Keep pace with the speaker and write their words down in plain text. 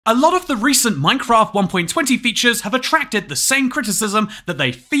A lot of the recent Minecraft 1.20 features have attracted the same criticism that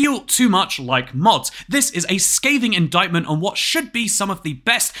they feel too much like mods. This is a scathing indictment on what should be some of the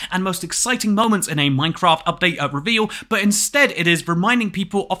best and most exciting moments in a Minecraft update reveal, but instead it is reminding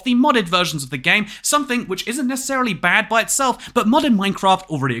people of the modded versions of the game, something which isn't necessarily bad by itself, but modded Minecraft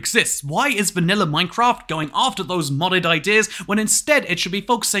already exists. Why is vanilla Minecraft going after those modded ideas when instead it should be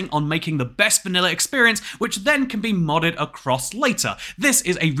focusing on making the best vanilla experience, which then can be modded across later? This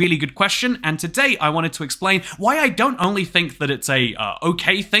is a really good question, and today I wanted to explain why I don't only think that it's a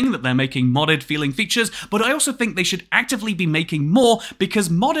okay thing that they're making modded feeling features, but I also think they should actively be making more, because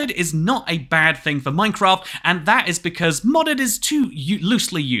modded is not a bad thing for Minecraft, and that is because modded is too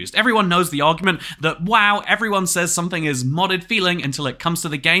loosely used. Everyone knows the argument that, wow, everyone says something is modded feeling until it comes to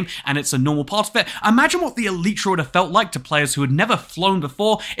the game and it's a normal part of it. Imagine what the Elytra would have felt like to players who had never flown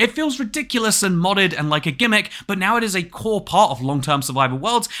before. It feels ridiculous and modded and like a gimmick, but now it is a core part of long-term survival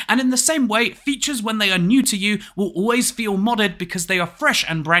worlds. And in the same way, features when they are new to you will always feel modded because they are fresh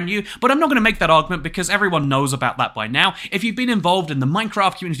and brand new, but I'm not going to make that argument because everyone knows about that by now. If you've been involved in the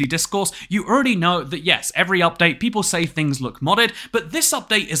Minecraft community discourse, you already know that yes, every update people say things look modded, but this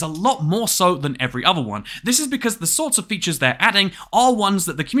update is a lot more so than every other one. This is because the sorts of features they're adding are ones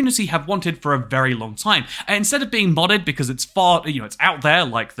that the community have wanted for a very long time. Instead of being modded because it's far, it's out there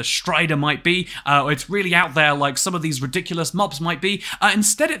like the Strider might be, or it's really out there like some of these ridiculous mobs might be,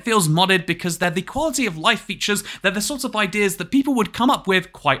 instead it feels modded because they're the quality of life features, they're the sorts of ideas that people would come up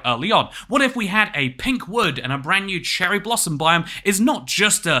with quite early on. What if we had a pink wood and a brand new cherry blossom biome is not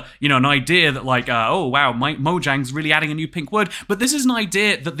just a, an idea that like, oh wow, Mojang's really adding a new pink wood, but this is an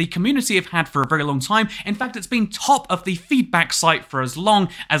idea that the community have had for a very long time. In fact, it's been top of the feedback site for as long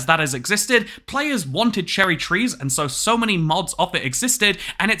as that has existed. Players wanted cherry trees, and so many mods of it existed,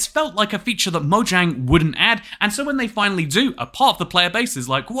 and it's felt like a feature that Mojang wouldn't add, and so when they finally do, a part of the player base is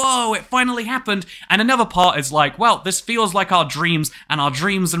like, whoa, it finally happened, and another part is like, well, this feels like our dreams, and our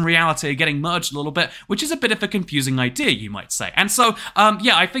dreams and reality are getting merged a little bit, which is a bit of a confusing idea, you might say. And so,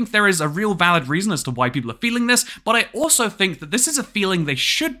 yeah, I think there is a real valid reason as to why people are feeling this, but I also think that this is a feeling they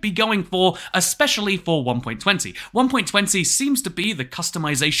should be going for, especially for 1.20. 1.20 seems to be the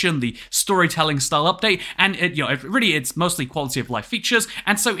customization, the storytelling style update, and it's mostly quality of life features,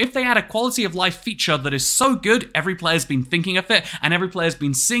 and so if they add a quality of life feature that is so good, every player's been thinking of it, and every player's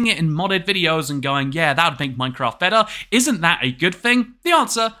been seeing it in modded videos and going, yeah, that would make Minecraft better, isn't that a good thing? The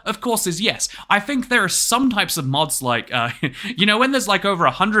answer, of course, is yes. I think there are some types of mods like, when there's like over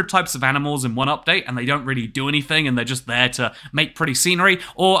 100 types of animals in one update and they don't really do anything and they're just there to make pretty scenery,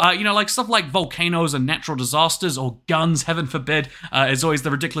 or, like stuff like volcanoes and natural disasters, or guns, heaven forbid, is always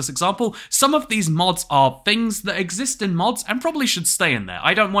the ridiculous example. Some of these mods are things that exist in mods and probably should stay in there.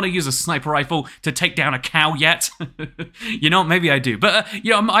 I don't want to use a sniper rifle to take down a cow yet. Maybe I do. But,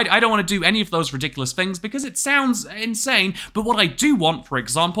 I don't want to do any of those ridiculous things because it sounds insane. But what I do want, for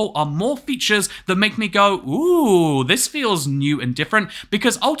example, are more features that make me go, ooh, this feels new and different,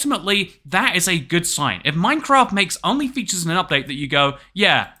 because ultimately, that is a good sign. If Minecraft makes only features in an update that you go,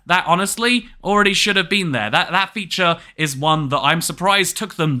 yeah, that honestly already should have been there. That feature is one that I'm surprised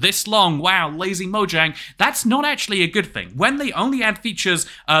took them this long. Wow, lazy Mojang. That's not actually a good thing. When they only add features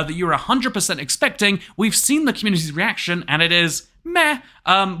that you're 100% expecting, we've seen the community's reaction, and it is meh.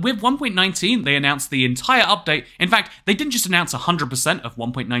 With 1.19, they announced the entire update. In fact, they didn't just announce 100% of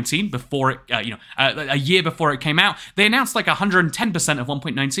 1.19 before it, a year before it came out. They announced like 110% of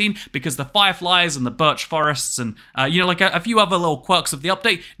 1.19 because the fireflies and the birch forests and, like a few other little quirks of the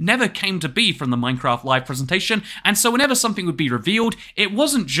update never came to be from the Minecraft Live presentation. And so whenever something would be revealed, it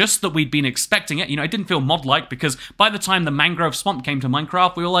wasn't just that we'd been expecting it. It didn't feel mod-like, because by the time the mangrove swamp came to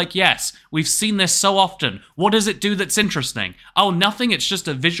Minecraft, we were like, yes, we've seen this so often. What does it do that's interesting? Oh, nothing, it's just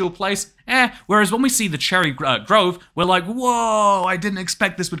a visual place. Whereas when we see the cherry grove, we're like, whoa, I didn't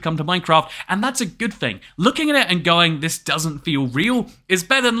expect this would come to Minecraft, and that's a good thing. Looking at it and going, this doesn't feel real, is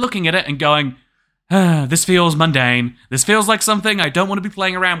better than looking at it and going, this feels mundane, this feels like something I don't want to be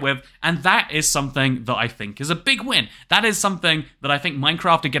playing around with, and that is something that I think is a big win. That is something that I think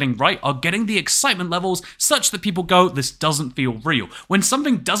Minecraft are getting right, are getting the excitement levels such that people go, this doesn't feel real. When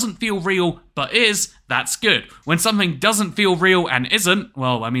something doesn't feel real, but is, that's good. When something doesn't feel real and isn't,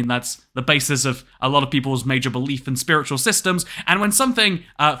 well, I mean, that's the basis of a lot of people's major belief in spiritual systems, and when something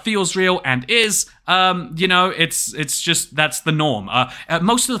feels real and is, it's just, that's the norm.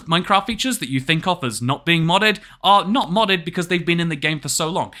 Most of the Minecraft features that you think of as not being modded are not modded because they've been in the game for so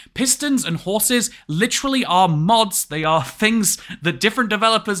long. Pistons and horses literally are mods. They are things that different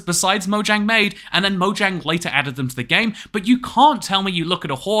developers besides Mojang made, and then Mojang later added them to the game, but you can't tell me you look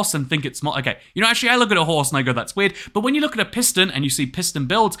at a horse and think it's mod. Okay, actually, I look at a horse and I go, that's weird. But when you look at a piston and you see piston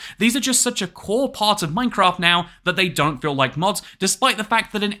builds, these are just such a core part of Minecraft now that they don't feel like mods, despite the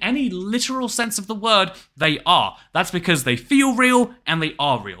fact that in any literal sense of the word, they are. That's because they feel real and they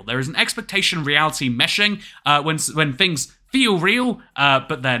are real. There is an expectation-reality meshing when things feel real,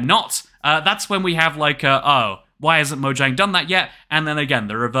 but they're not. That's when we have like, oh, why hasn't Mojang done that yet? And then again,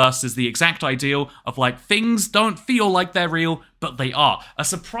 the reverse is the exact ideal of like, things don't feel like they're real, but they are. A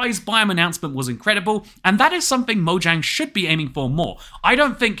surprise biome announcement was incredible, and that is something Mojang should be aiming for more. I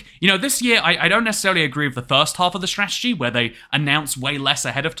don't think, this year, I don't necessarily agree with the first half of the strategy, where they announce way less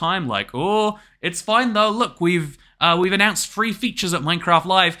ahead of time, like, oh, it's fine though, look, we've announced 3 features at Minecraft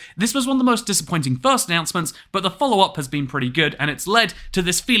Live. This was one of the most disappointing first announcements, but the follow-up has been pretty good, and it's led to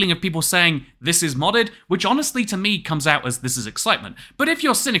this feeling of people saying, this is modded, which honestly to me comes out as this is excitement. But if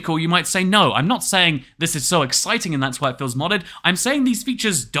you're cynical, you might say, no, I'm not saying this is so exciting and that's why it feels modded. I'm saying these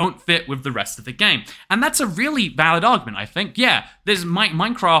features don't fit with the rest of the game. And that's a really valid argument, I think. Yeah, there's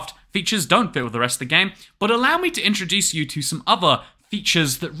Minecraft features don't fit with the rest of the game, but allow me to introduce you to some other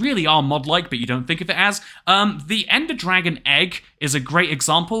features that really are mod-like, but you don't think of it as. The Ender Dragon egg is a great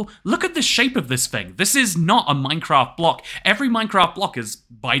example. Look at the shape of this thing. This is not a Minecraft block. Every Minecraft block is,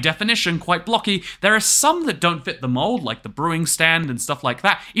 by definition, quite blocky. There are some that don't fit the mold, like the brewing stand and stuff like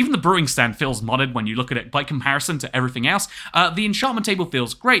that. Even the brewing stand feels modded when you look at it by comparison to everything else. The enchantment table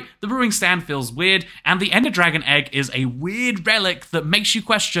feels great, the brewing stand feels weird, and the Ender Dragon egg is a weird relic that makes you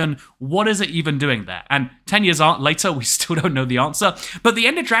question, what is it even doing there? And 10 years later, we still don't know the answer. But the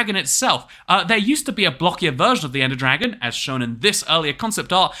Ender Dragon itself, there used to be a blockier version of the Ender Dragon, as shown in this earlier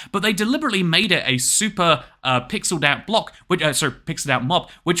concept art, but they deliberately made it a super pixeled out block, pixeled out mob,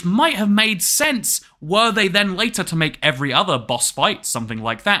 which might have made sense were they then later to make every other boss fight something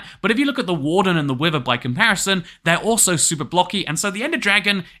like that. But if you look at the Warden and the Wither by comparison, they're also super blocky, and so the Ender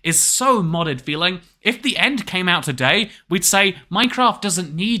Dragon is so modded feeling. If the end came out today, we'd say, Minecraft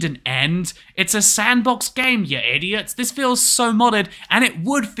doesn't need an end. It's a sandbox game, you idiots. This feels so modded, and it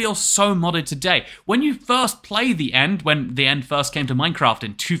would feel so modded today. When you first play the end, when the end first came to Minecraft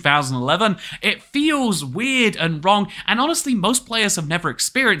in 2011, it feels weird and wrong, and honestly, most players have never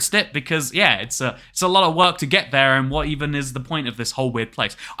experienced it because, yeah, it's a lot of work to get there, and what even is the point of this whole weird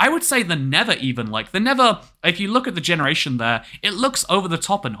place? I would say the Nether even, like, the Nether, if you look at the generation there, it looks over the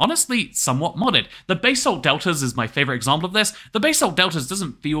top and honestly somewhat modded. The Basalt Deltas is my favorite example of this. The Basalt Deltas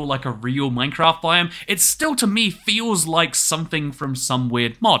doesn't feel like a real Minecraft biome. It still, to me, feels like something from some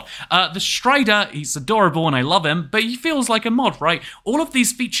weird mod. The Strider, he's adorable and I love him, but he feels like a mod, right? All of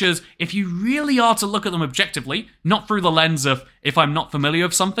these features, if you really are to look at them objectively, not through the lens of, if I'm not familiar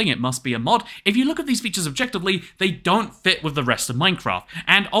with something, it must be a mod. If you look at these features objectively, they don't fit with the rest of Minecraft.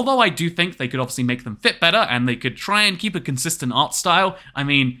 And although I do think they could obviously make them fit better, and they could try and keep a consistent art style, I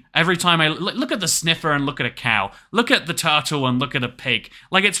mean, every time I look at the sniffer and look at a cow, look at the turtle and look at a pig,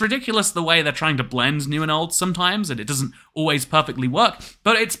 like, it's ridiculous the way they're trying to blend new and old sometimes, and it doesn't always perfectly work,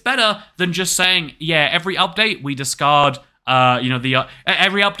 but it's better than just saying, yeah, every update we discard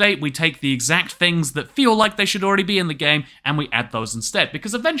every update, we take the exact things that feel like they should already be in the game, and we add those instead,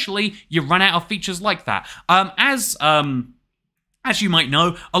 because eventually you run out of features like that. As you might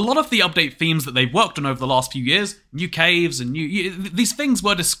know, a lot of the update themes that they've worked on over the last few years, new caves and these things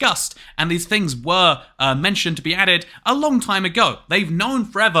were discussed, and these things were mentioned to be added a long time ago. They've known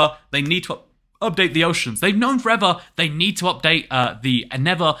forever they need to update the oceans. They've known forever they need to update the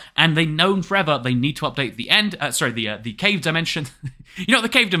Nether, and they've known forever they need to update the cave dimension. The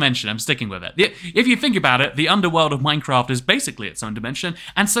cave dimension, I'm sticking with it. If you think about it, the underworld of Minecraft is basically its own dimension,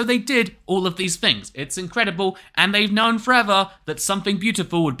 and so they did all of these things. It's incredible, and they've known forever that something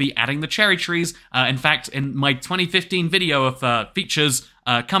beautiful would be adding the cherry trees. In fact, in my 2015 video of features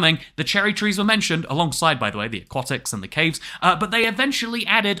coming, the cherry trees were mentioned, alongside, by the way, the aquatics and the caves, but they eventually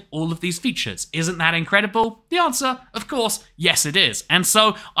added all of these features. Isn't that incredible? The answer, of course, yes it is. And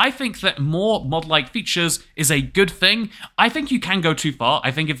so, I think that more mod-like features is a good thing. I think you can go too far.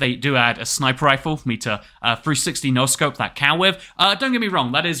 I think if they do add a sniper rifle for me to 360 no-scope that cow with, don't get me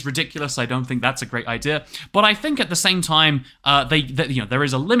wrong, that is ridiculous. I don't think that's a great idea. But I think at the same time, there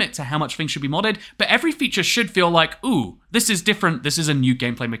is a limit to how much things should be modded, but every feature should feel like, ooh, this is different, this is a new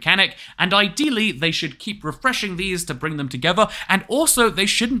gameplay mechanic, and ideally they should keep refreshing these to bring them together, and also they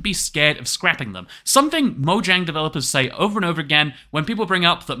shouldn't be scared of scrapping them. Something Mojang developers say over and over again when people bring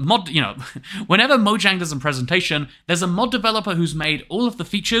up that whenever Mojang does a presentation, there's a mod developer who's made all of the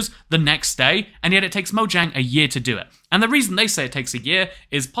features the next day, and yet it takes Mojang a year to do it. And the reason they say it takes a year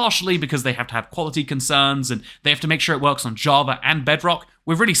is partially because they have to have quality concerns, and they have to make sure it works on Java and Bedrock.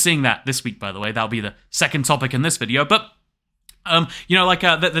 We're really seeing that this week, by the way. That'll be the second topic in this video, but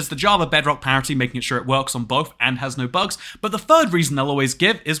There's the Java Bedrock parity, making sure it works on both and has no bugs. But the third reason they'll always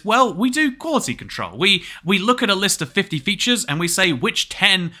give is, well, we do quality control. We look at a list of 50 features and we say which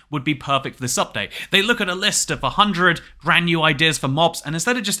 10 would be perfect for this update. They look at a list of 100 brand new ideas for mobs, and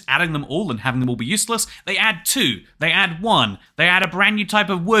instead of just adding them all and having them all be useless, they add 2, they add 1, they add a brand new type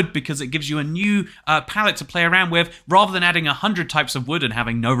of wood because it gives you a new palette to play around with, rather than adding 100 types of wood and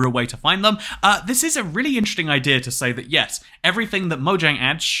having no real way to find them. This is a really interesting idea to say that, yes, everything that Mojang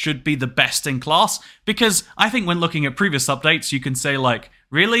adds should be the best in class, because I think when looking at previous updates, you can say, like,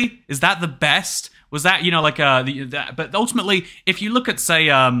 really? Is that the best? Was that, but ultimately, if you look at, say,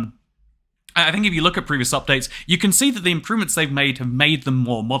 I think if you look at previous updates, you can see that the improvements they've made have made them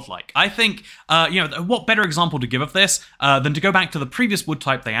more mod-like. I think, what better example to give of this than to go back to the previous wood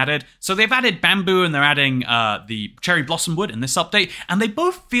type they added. So they've added bamboo and they're adding the cherry blossom wood in this update, and they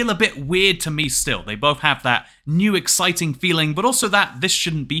both feel a bit weird to me still. They both have that new exciting feeling, but also that this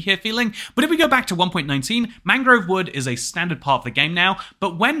shouldn't be here feeling. But if we go back to 1.19, mangrove wood is a standard part of the game now,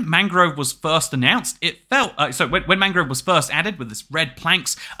 but when mangrove was first announced, it felt, when mangrove was first added with this red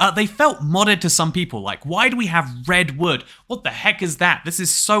planks, they felt modded to some people. Like, why do we have red wood? What the heck is that? This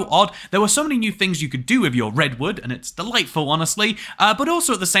is so odd. There were so many new things you could do with your red wood, and it's delightful, honestly, but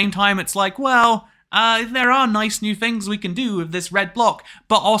also at the same time, it's like, well, there are nice new things we can do with this red block,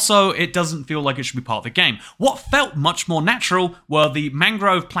 but also it doesn't feel like it should be part of the game. What felt much more natural were the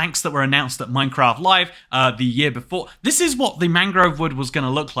mangrove planks that were announced at Minecraft Live the year before. This is what the mangrove wood was going to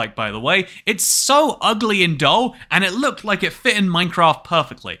look like, by the way. It's so ugly and dull, and it looked like it fit in Minecraft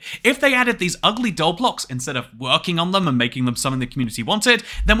perfectly. If they added these ugly dull blocks instead of working on them and making them something the community wanted,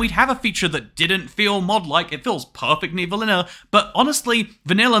 then we'd have a feature that didn't feel mod-like. It feels perfectly vanilla, but honestly,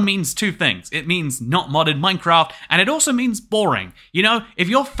 vanilla means two things. It means not modded Minecraft, and it also means boring. You know, if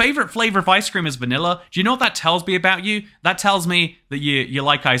your favorite flavor of ice cream is vanilla, do you know what that tells me about you? That tells me that you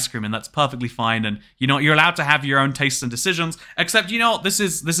like ice cream, and that's perfectly fine, and you know, you're allowed to have your own tastes and decisions, except, you know, this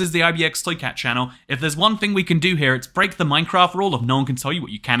is the IBX Toycat channel. If there's one thing we can do here, it's break the Minecraft rule of no one can tell you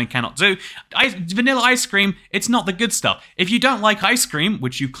what you can and cannot do. Vanilla ice cream, it's not the good stuff. If you don't like ice cream,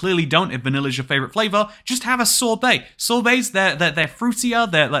 which you clearly don't if vanilla is your favorite flavor, just have a sorbet. Sorbets, they're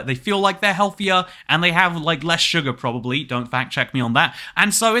fruitier, they feel like they're healthier, and they have like less sugar probably. Don't fact check me on that.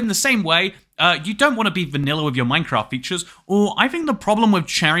 And so in the same way, you don't want to be vanilla with your Minecraft features, or I think the problem with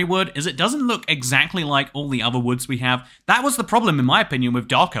cherry wood is it doesn't look exactly like all the other woods we have. That was the problem, in my opinion, with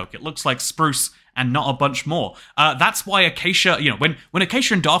dark oak. It looks like spruce and not a bunch more. That's why acacia, you know, when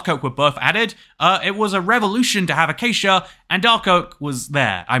acacia and dark oak were both added, it was a revolution to have acacia, and dark oak was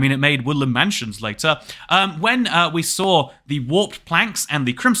there. I mean, it made woodland mansions later. When we saw the warped planks and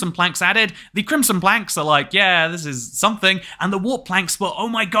the crimson planks added, the crimson planks are like, yeah, this is something, and the warped planks were, oh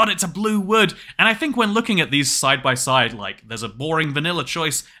my god, it's a blue wood. And I think when looking at these side by side, like, there's a boring vanilla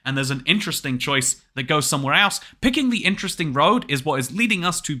choice and there's an interesting choice that goes somewhere else. Picking the interesting road is what is leading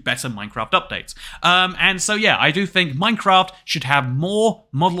us to better Minecraft updates. And so yeah, I do think Minecraft should have more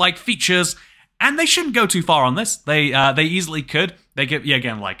mod-like features, and they shouldn't go too far on this. They easily could. They get, yeah,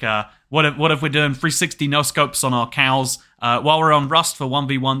 again, like, what if we're doing 360 no scopes on our cows while we're on Rust for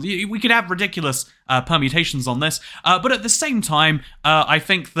 1v1? We could have ridiculous permutations on this, but at the same time, I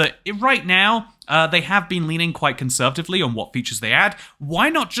think that right now, they have been leaning quite conservatively on what features they add. Why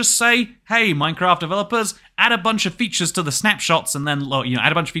not just say, hey, Minecraft developers, add a bunch of features to the snapshots, and then, you know,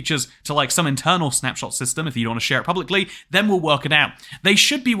 add a bunch of features to like some internal snapshot system if you don't want to share it publicly, then we'll work it out. They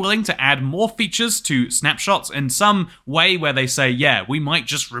should be willing to add more features to snapshots in some way where they say, yeah, we might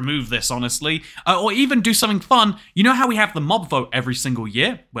just remove this, honestly, or even do something fun. You know how we have the mob vote every single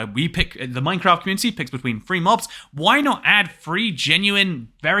year, where we pick, the Minecraft community picks between free mobs? Why not add free, genuine,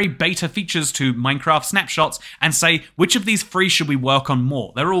 very beta features to Minecraft snapshots and say, which of these free should we work on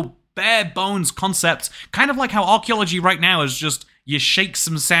more? They're all bare bones concepts, kind of like how archaeology right now is just, you shake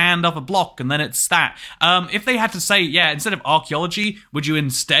some sand off a block and then it's that. If they had to say, yeah, instead of archaeology, would you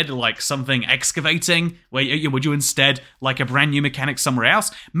instead like something excavating? Would you instead like a brand new mechanic somewhere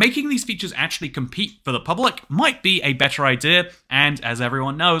else? Making these features actually compete for the public might be a better idea, and as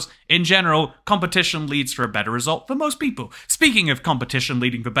everyone knows, in general, competition leads to a better result for most people. Speaking of competition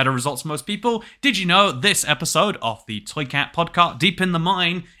leading for better results for most people, did you know this episode of the Toycat podcast, Deep in the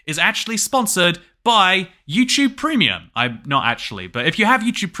Mine, is actually sponsored buy YouTube Premium. I'm not actually, but if you have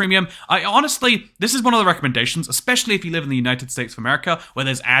YouTube Premium, honestly, this is one of the recommendations, especially if you live in the United States of America, where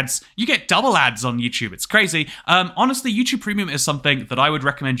there's ads. You get double ads on YouTube. It's crazy. Honestly, YouTube Premium is something that I would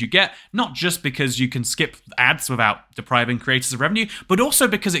recommend you get, not just because you can skip ads without depriving creators of revenue, but also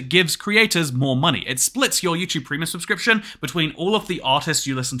because it gives creators more money. It splits your YouTube Premium subscription between all of the artists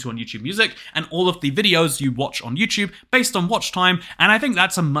you listen to on YouTube Music and all of the videos you watch on YouTube based on watch time, and I think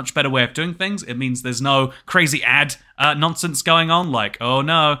that's a much better way of doing things. It means there's no crazy ad nonsense going on, like, oh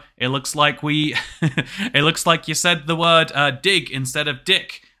no, it looks like it looks like you said the word dig instead of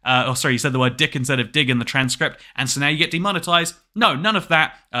dick. You said the word dick instead of dig in the transcript, and so now you get demonetized. No, none of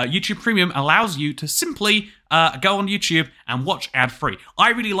that. YouTube Premium allows you to simply go on YouTube and watch ad-free. I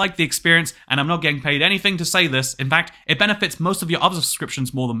really like the experience, and I'm not getting paid anything to say this. In fact, it benefits most of your other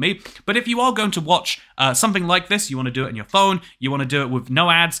subscriptions more than me. But if you are going to watch something like this, you want to do it on your phone, you want to do it with no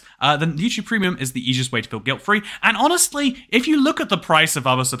ads, then YouTube Premium is the easiest way to feel guilt-free. And honestly, if you look at the price of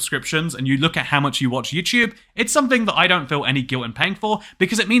other subscriptions and you look at how much you watch YouTube, it's something that I don't feel any guilt in paying for,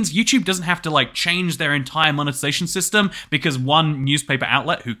 because it means YouTube doesn't have to like change their entire monetization system because one newspaper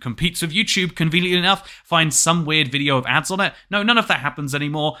outlet who competes with YouTube, conveniently enough, finds some weird video of ads on it. No, none of that happens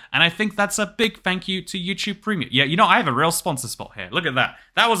anymore, and I think that's a big thank you to YouTube Premium. Yeah, you know, I have a real sponsor spot here. Look at that.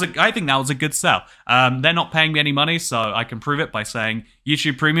 I think that was a good sell. They're not paying me any money, so I can prove it by saying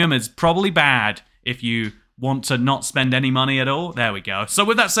YouTube Premium is probably bad if you want to not spend any money at all. There we go. So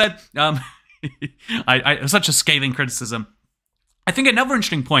with that said, such a scathing criticism. I think another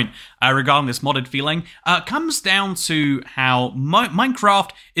interesting point regarding this modded feeling comes down to how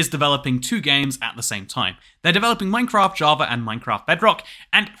Minecraft is developing two games at the same time. They're developing Minecraft Java and Minecraft Bedrock,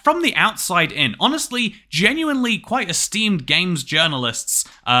 and from the outside in, honestly, genuinely quite esteemed games journalists,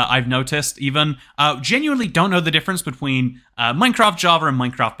 I've noticed even, genuinely don't know the difference between Minecraft Java and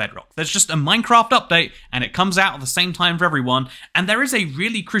Minecraft Bedrock. There's just a Minecraft update, and it comes out at the same time for everyone, and there is a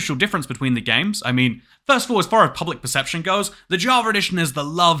really crucial difference between the games. I mean, first of all, as far as public perception goes, the Java edition is the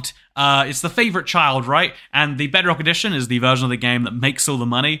loved, it's the favorite child, right? And the Bedrock edition is the version of the game that makes all the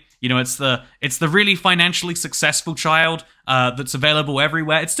money. You know, it's the really financially successful child that's available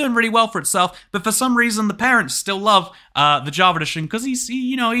everywhere. It's doing really well for itself, but for some reason, the parents still love the Java edition because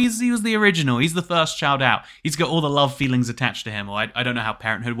he was the original. He's the first child out. He's got all the love feelings attached to him. Or I don't know how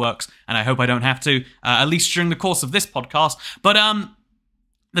parenthood works, and I hope I don't have to, at least during the course of this podcast. But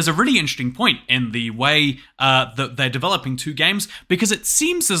there's a really interesting point in the way that they're developing two games, because it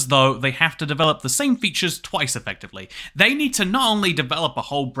seems as though they have to develop the same features twice effectively. They need to not only develop a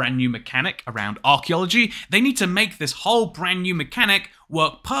whole brand new mechanic around archaeology, they need to make this whole brand new mechanic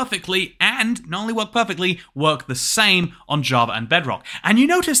work perfectly, and not only work perfectly, work the same on Java and Bedrock. And you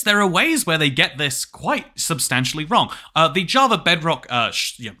notice there are ways where they get this quite substantially wrong. The Java Bedrock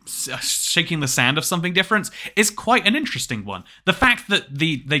shaking the sand of something different is quite an interesting one. The fact that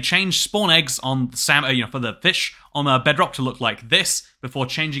they changed spawn eggs on for the fish on Bedrock to look like this before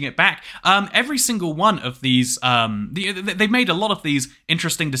changing it back. Every single one of these, they've made a lot of these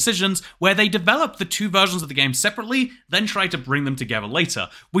interesting decisions where they develop the two versions of the game separately, then try to bring them together later.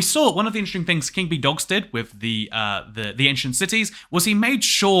 We saw one of the interesting things King B. Dogs did with the ancient cities was he made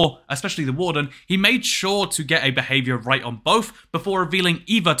sure, especially the Warden, he made sure to get a behavior right on both before revealing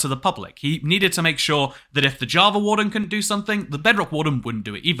either to the public. He needed to make sure that if the Java Warden couldn't do something, the Bedrock Warden wouldn't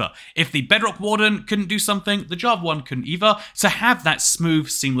do it either. If the Bedrock Warden couldn't do something, the Java one couldn't either, to have that smooth,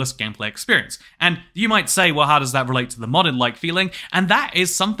 seamless gameplay experience. And you might say, well, how does that relate to the modded-like feeling? And that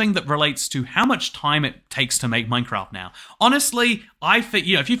is something that relates to how much time it takes to make Minecraft now. Honestly, I think,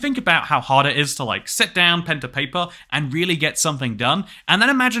 if you think about how hard it is to like sit down, pen to paper, and really get something done, and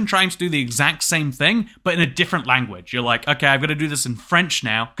then imagine trying to do the exact same thing, but in a different language. You're like, okay, I've got to do this in French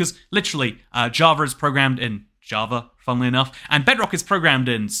now, because literally, Java is programmed in Java, funnily enough, and Bedrock is programmed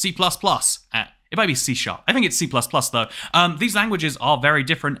in C++. It might be C#. I think it's C++ though. These languages are very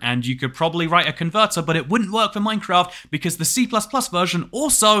different, and you could probably write a converter, but it wouldn't work for Minecraft because the C++ version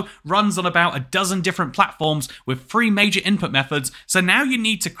also runs on about a dozen different platforms with 3 major input methods. So now you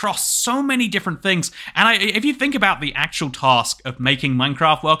need to cross so many different things. And if you think about the actual task of making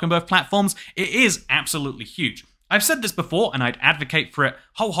Minecraft work on both platforms, it is absolutely huge. I've said this before, and I'd advocate for it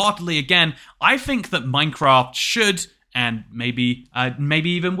wholeheartedly again. I think that Minecraft should, and maybe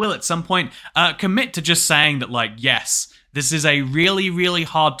even will at some point, commit to just saying that, like, yes, this is a really, really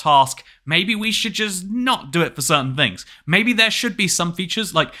hard task. Maybe we should just not do it for certain things. Maybe there should be some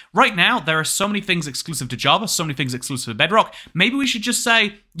features, like right now, there are so many things exclusive to Java, so many things exclusive to Bedrock. Maybe we should just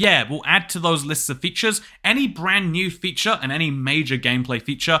say, yeah, we'll add to those lists of features. Any brand new feature and any major gameplay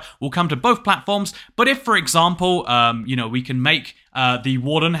feature will come to both platforms. But if, for example, we can make the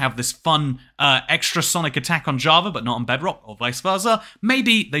Warden have this fun extra sonic attack on Java, but not on Bedrock, or vice versa,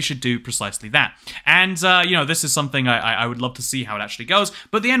 maybe they should do precisely that. And, this is something I would love to see how it actually goes,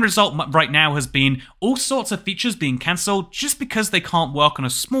 but the end result right now has been all sorts of features being cancelled just because they can't work on a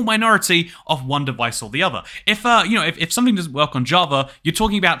small minority of one device or the other. If something doesn't work on Java, you're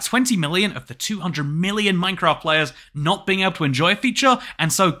talking about 20 million of the 200 million Minecraft players not being able to enjoy a feature,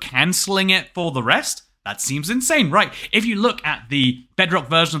 and so cancelling it for the rest? That seems insane, right? If you look at the Bedrock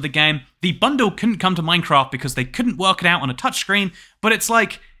version of the game, the bundle couldn't come to Minecraft because they couldn't work it out on a touchscreen, but it's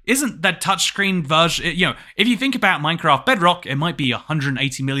like, isn't that touchscreen version, if you think about Minecraft Bedrock, it might be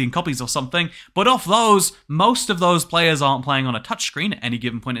 180 million copies or something, but of those, most of those players aren't playing on a touchscreen at any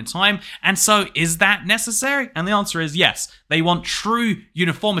given point in time, and so is that necessary? And the answer is yes. They want true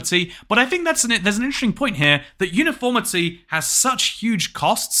uniformity, but I think there's an interesting point here that uniformity has such huge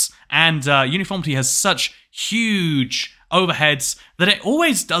costs, and uniformity has such huge overheads that it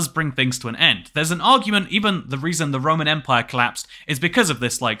always does bring things to an end. There's an argument, even the reason the Roman Empire collapsed is because of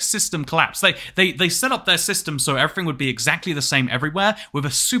this, system collapse. They set up their system so everything would be exactly the same everywhere, with a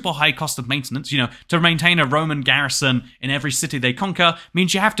super high cost of maintenance. To maintain a Roman garrison in every city they conquer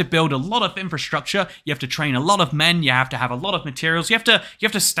means you have to build a lot of infrastructure, you have to train a lot of men, you have to have a lot of materials, you have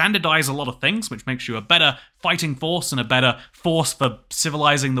to standardize a lot of things, which makes you a better fighting force and a better force for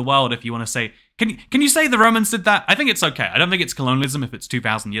civilizing the world, if you want to say. Can you say the Romans did that? I think it's okay. I don't think it's colonialism if it's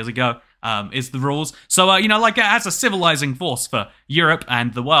 2,000 years ago, is the rules. So, as a civilizing force for Europe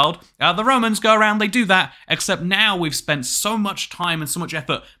and the world, the Romans go around, they do that, except now we've spent so much time and so much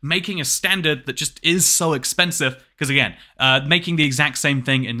effort making a standard that just is so expensive, because again, making the exact same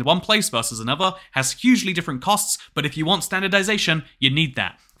thing in one place versus another has hugely different costs, but if you want standardization, you need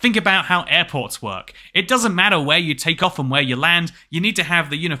that. Think about how airports work. It doesn't matter where you take off and where you land, you need to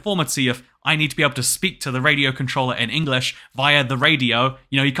have the uniformity of, I need to be able to speak to the radio controller in English via the radio.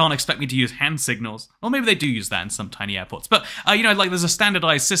 You can't expect me to use hand signals. Or maybe they do use that in some tiny airports. But, there's a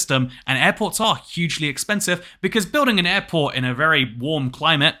standardized system, and airports are hugely expensive because building an airport in a very warm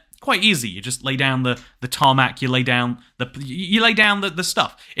climate, quite easy. You just lay down the tarmac, you lay down the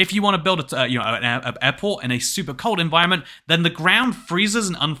stuff. If you want to build an airport in a super cold environment, then the ground freezes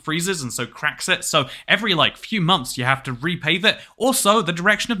and unfreezes and so cracks it. So every few months you have to repave it. Also, the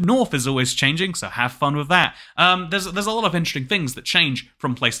direction of north is always changing, so have fun with that. There's a lot of interesting things that change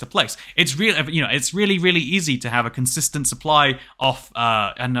from place to place. It's really really easy to have a consistent supply of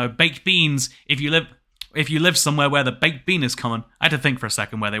baked beans if you live somewhere where the baked bean is common. I had to think for a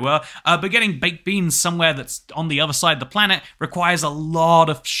second where they were. But getting baked beans somewhere that's on the other side of the planet requires a lot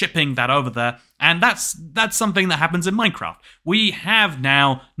of shipping that over there. And that's something that happens in Minecraft. We have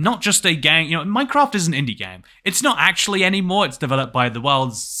now not just a game, Minecraft is an indie game. It's not actually anymore. It's developed by the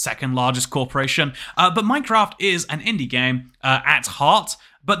world's second largest corporation. But Minecraft is an indie game at heart.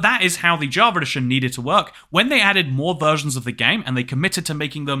 But that is how the Java edition needed to work. When they added more versions of the game and they committed to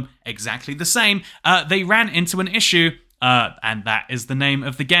making them exactly the same, they ran into an issue, and that is the name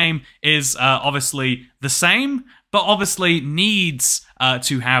of the game, is obviously the same, but obviously needs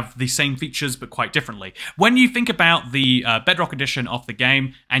to have the same features but quite differently. When you think about the Bedrock edition of the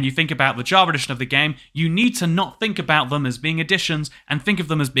game and you think about the Java edition of the game, you need to not think about them as being additions and think of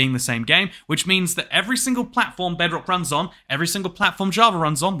them as being the same game, which means that every single platform Bedrock runs on, every single platform Java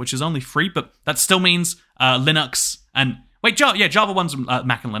runs on, which is only free, but that still means Linux and... Wait, Java runs on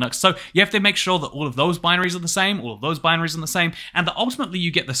Mac and Linux, so you have to make sure that all of those binaries are the same, all of those binaries are the same, and that ultimately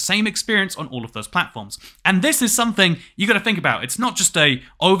you get the same experience on all of those platforms. And this is something you got to think about. It's not just a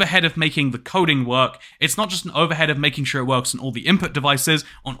overhead of making the coding work, it's not just an overhead of making sure it works on all the input devices,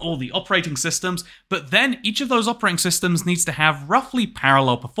 on all the operating systems, but then each of those operating systems needs to have roughly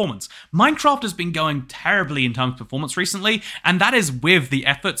parallel performance. Minecraft has been going terribly in terms of performance recently, and that is with the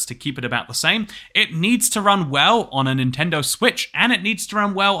efforts to keep it about the same. It needs to run well on a Nintendo Switch, and it needs to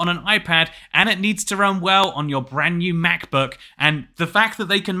run well on an iPad, and it needs to run well on your brand new MacBook. And the fact that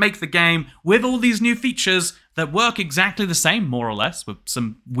they can make the game with all these new features that work exactly the same, more or less, with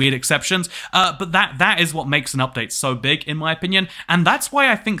some weird exceptions, but that is what makes an update so big, in my opinion, and that's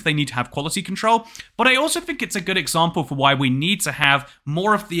why I think they need to have quality control. But I also think it's a good example for why we need to have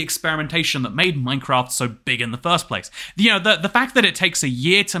more of the experimentation that made Minecraft so big in the first place. The fact that it takes a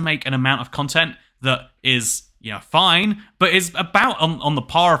year to make an amount of content that is fine, but is about on the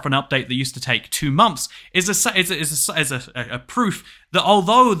par of an update that used to take 2 months, is a proof that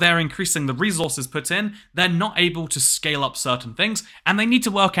although they're increasing the resources put in, they're not able to scale up certain things, and they need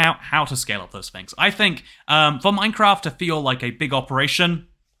to work out how to scale up those things. I think for Minecraft to feel like a big operation,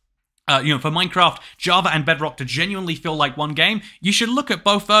 for Minecraft, Java and Bedrock to genuinely feel like one game, you should look at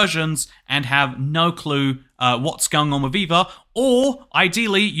both versions and have no clue what's going on with either, or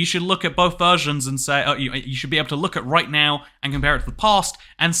ideally you should look at both versions and say, you should be able to look at right now and compare it to the past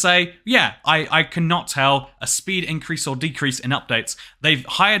and say, yeah, I cannot tell a speed increase or decrease in updates. They've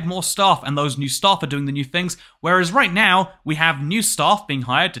hired more staff and those new staff are doing the new things, whereas right now we have new staff being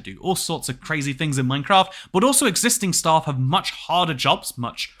hired to do all sorts of crazy things in Minecraft, but also existing staff have much harder jobs,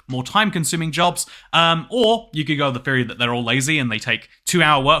 much more time-consuming jobs, or you could go the theory that they're all lazy and they take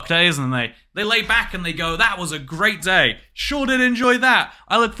 2-hour work days and they lay back and they go, that was a great day. Sure did enjoy that.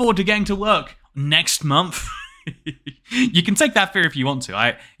 I look forward to getting to work next month. You can take that theory if you want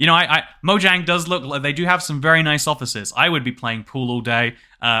to. Mojang does look like they do have some very nice offices. I would be playing pool all day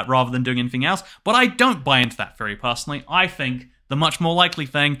rather than doing anything else, but I don't buy into that theory personally. I think the much more likely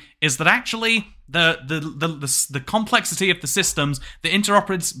thing is that actually the complexity of the systems, the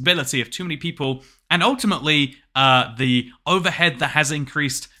interoperability of too many people, and ultimately the overhead that has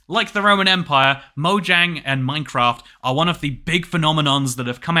increased, like the Roman Empire, Mojang and Minecraft are one of the big phenomenons that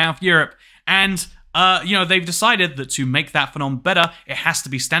have come out of Europe, and they've decided that to make that phenomenon better, it has to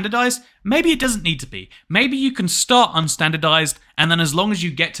be standardized. Maybe it doesn't need to be. Maybe you can start unstandardized, and then as long as you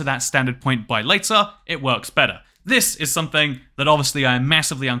get to that standard point by later, it works better. This is something that obviously I am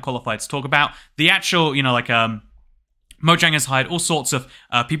massively unqualified to talk about. The actual, Mojang has hired all sorts of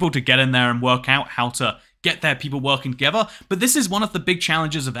people to get in there and work out how to get their people working together, but this is one of the big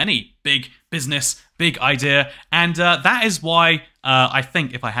challenges of any big business, big idea, and that is why, I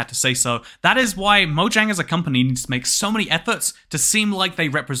think, if I had to say so, that is why Mojang as a company needs to make so many efforts to seem like they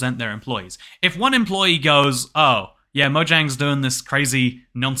represent their employees. If one employee goes, oh, yeah, Mojang's doing this crazy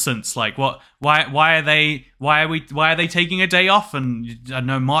nonsense. Like, what? Why are they taking a day off and I don't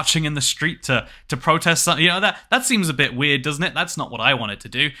know, marching in the street to protest something? That seems a bit weird, doesn't it? That's not what I wanted to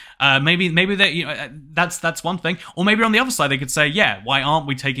do. Maybe that's one thing. Or maybe on the other side they could say, yeah, why aren't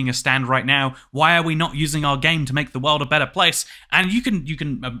we taking a stand right now? Why are we not using our game to make the world a better place? And you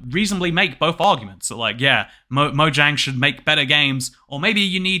can reasonably make both arguments. So like, yeah, Mojang should make better games, or maybe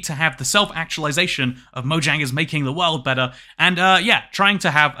you need to have the self-actualization of Mojang is making the world better. And trying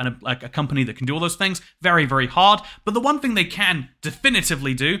to have a company that can do all those things, very, very hard. But the one thing they can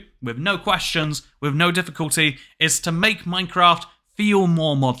definitively do, with no questions, with no difficulty, is to make Minecraft feel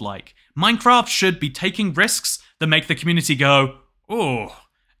more mod-like. Minecraft should be taking risks that make the community go, oh,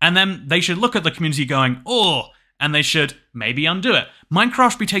 and then they should look at the community going, oh, and they should maybe undo it.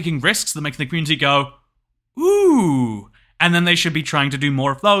 Minecraft should be taking risks that make the community go, ooh, and then they should be trying to do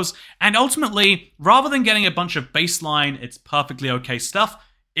more of those. And ultimately, rather than getting a bunch of baseline, it's perfectly okay stuff,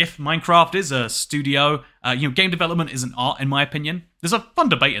 if Minecraft is a studio, game development is an art, in my opinion. There's a fun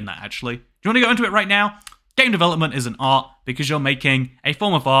debate in that, actually. Do you want to go into it right now? Game development is an art because you're making a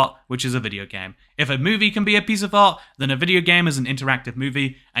form of art, which is a video game. If a movie can be a piece of art, then a video game is an interactive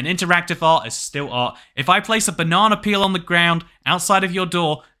movie, and interactive art is still art. If I place a banana peel on the ground outside of your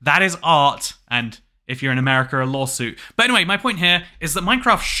door, that is art, and if you're in America, a lawsuit. But anyway, my point here is that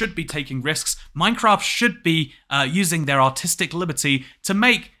Minecraft should be taking risks. Minecraft should be using their artistic liberty to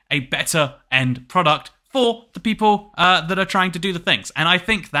make a better end product for the people that are trying to do the things. And I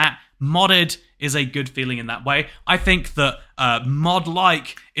think that modded is a good feeling in that way. I think that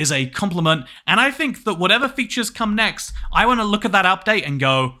mod-like is a compliment. And I think that whatever features come next, I want to look at that update and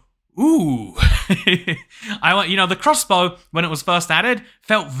go, ooh. The crossbow, when it was first added,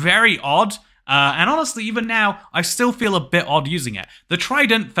 felt very odd. And honestly, even now, I still feel a bit odd using it. The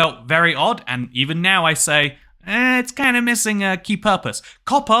trident felt very odd, and even now I say, it's kind of missing a key purpose.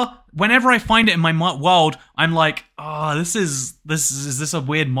 Copper, whenever I find it in my world, I'm like, oh, is this a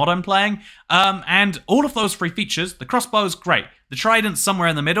weird mod I'm playing? And all of those three features, the crossbow is great. The trident's somewhere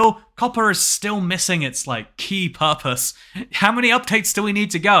in the middle. Copper is still missing its key purpose. How many updates do we need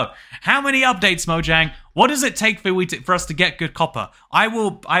to go? How many updates, Mojang? What does it take for us to get good copper? I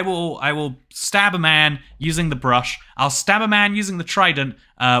will stab a man using the brush. I'll stab a man using the trident.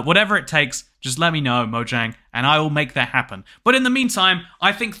 Whatever it takes, just let me know, Mojang, and I will make that happen. But in the meantime,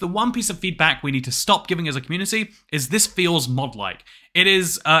 I think the one piece of feedback we need to stop giving as a community is this feels mod-like.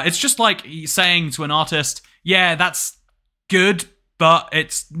 It's just like saying to an artist, yeah, that's good, but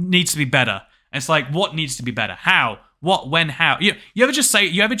it needs to be better. It's like, what needs to be better? How? What, when, how? You ever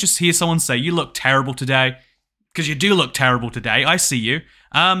just hear someone say, you look terrible today? Because you do look terrible today, I see you.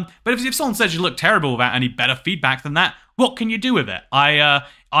 But if someone says you look terrible without any better feedback than that, what can you do with it?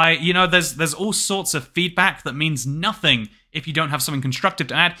 There's all sorts of feedback that means nothing if you don't have something constructive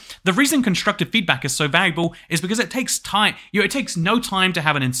to add. The reason constructive feedback is so valuable is because it takes time. It takes no time to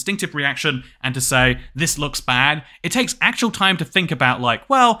have an instinctive reaction and to say, this looks bad. It takes actual time to think about, like,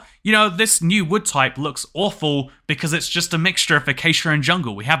 well, this new wood type looks awful because it's just a mixture of acacia and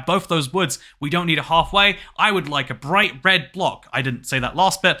jungle. We have both those woods. We don't need a halfway. I would like a bright red block. I didn't say that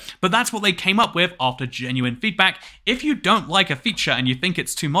last bit, but that's what they came up with after genuine feedback. If you don't like a feature and you think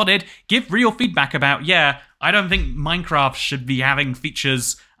it's too modded, give real feedback about, yeah, I don't think Minecraft should be having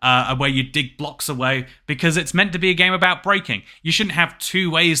features where you dig blocks away, because it's meant to be a game about breaking. You shouldn't have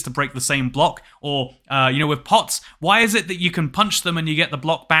two ways to break the same block. Or, with pots, why is it that you can punch them and you get the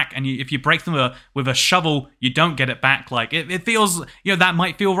block back, and if you break them with a shovel, you don't get it back? Like, it feels, that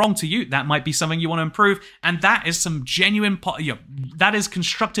might feel wrong to you. That might be something you want to improve, and that is some genuine, that is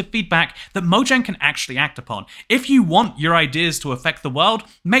constructive feedback that Mojang can actually act upon. If you want your ideas to affect the world,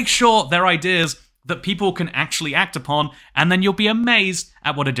 make sure they're ideas that people can actually act upon, and then you'll be amazed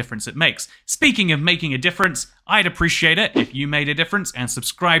at what a difference it makes. Speaking of making a difference, I'd appreciate it if you made a difference and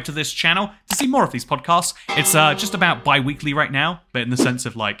subscribe to this channel to see more of these podcasts. It's just about bi-weekly right now, but in the sense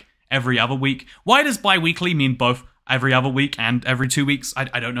of like every other week. Why does bi-weekly mean both every other week and every 2 weeks?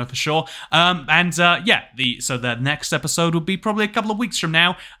 I don't know for sure. So the next episode will be probably a couple of weeks from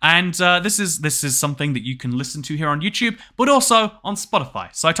now, and this is something that you can listen to here on YouTube, but also on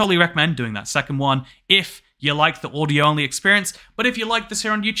Spotify. So I totally recommend doing that second one if you like the audio-only experience. But if you like this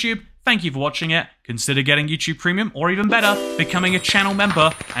here on YouTube, thank you for watching it. Consider getting YouTube Premium, or even better, becoming a channel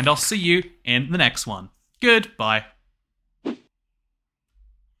member, and I'll see you in the next one. Goodbye.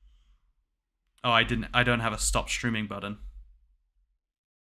 Oh, I don't have a stop streaming button.